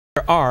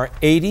There are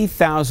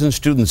 80,000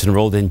 students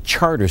enrolled in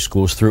charter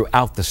schools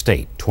throughout the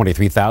state,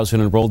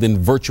 23,000 enrolled in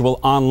virtual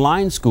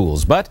online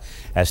schools. But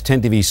as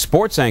 10 TV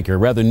sports anchor,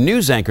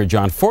 news anchor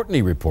John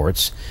Fortney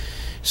reports,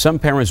 some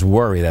parents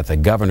worry that the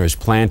governor's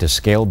plan to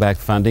scale back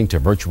funding to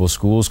virtual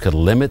schools could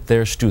limit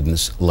their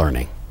students'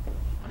 learning.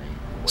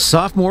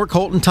 Sophomore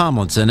Colton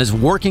Tomlinson is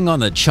working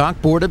on the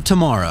chalkboard of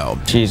tomorrow.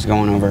 She's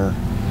going over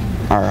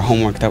our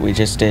homework that we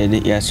just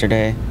did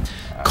yesterday.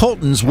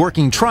 Colton's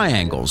working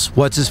triangles.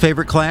 What's his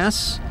favorite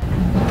class?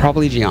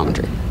 Probably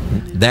geometry.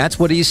 That's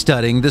what he's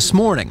studying this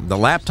morning. The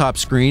laptop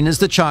screen is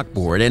the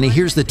chalkboard, and he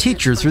hears the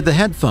teacher through the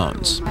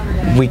headphones.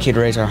 We could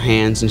raise our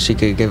hands and she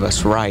could give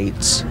us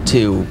rights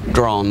to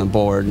draw on the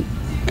board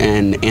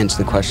and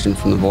answer the question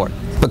from the board.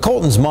 But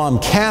Colton's mom,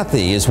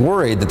 Kathy, is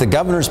worried that the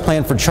governor's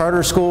plan for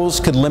charter schools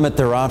could limit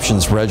their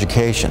options for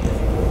education.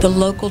 The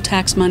local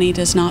tax money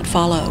does not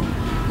follow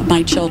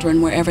my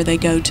children wherever they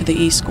go to the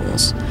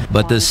eSchools.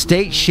 But the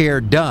state share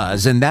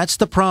does, and that's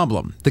the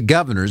problem. The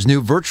governor's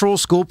new virtual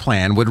school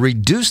plan would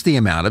reduce the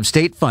amount of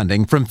state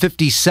funding from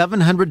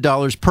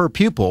 $5,700 per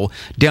pupil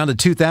down to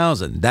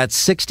 $2,000. That's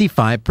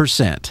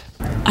 65%.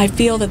 I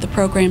feel that the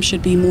program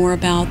should be more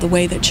about the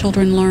way that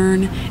children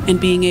learn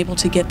and being able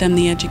to get them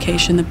the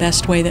education the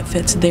best way that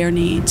fits their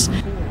needs.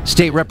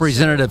 State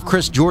Representative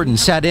Chris Jordan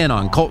sat in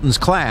on Colton's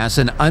class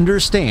and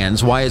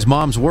understands why his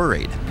mom's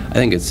worried. I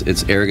think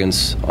it's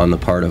arrogance on the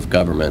part of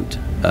government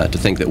to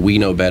think that we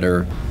know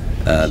better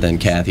than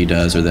Kathy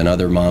does or than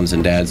other moms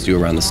and dads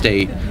do around the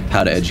state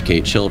how to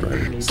educate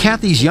children.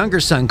 Kathy's younger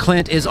son,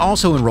 Clint, is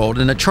also enrolled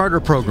in a charter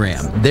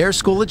program. Their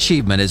school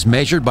achievement is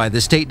measured by the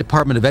State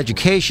Department of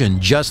Education,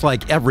 just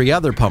like every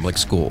other public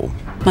school.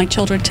 My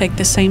children take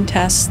the same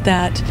tests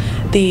that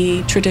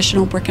the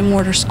traditional brick and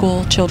mortar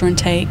school children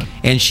take.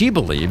 And she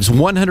believes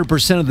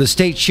 100% of the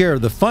state share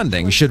of the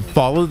funding should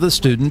follow the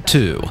student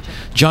too.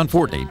 John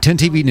Fortney, 10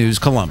 TV News,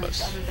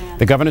 Columbus.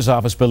 The governor's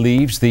office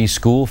believes the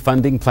school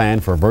funding plan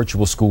for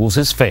virtual schools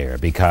is fair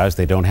because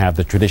they don't have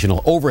the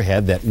traditional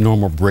overhead that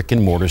normal brick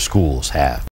and mortar schools have.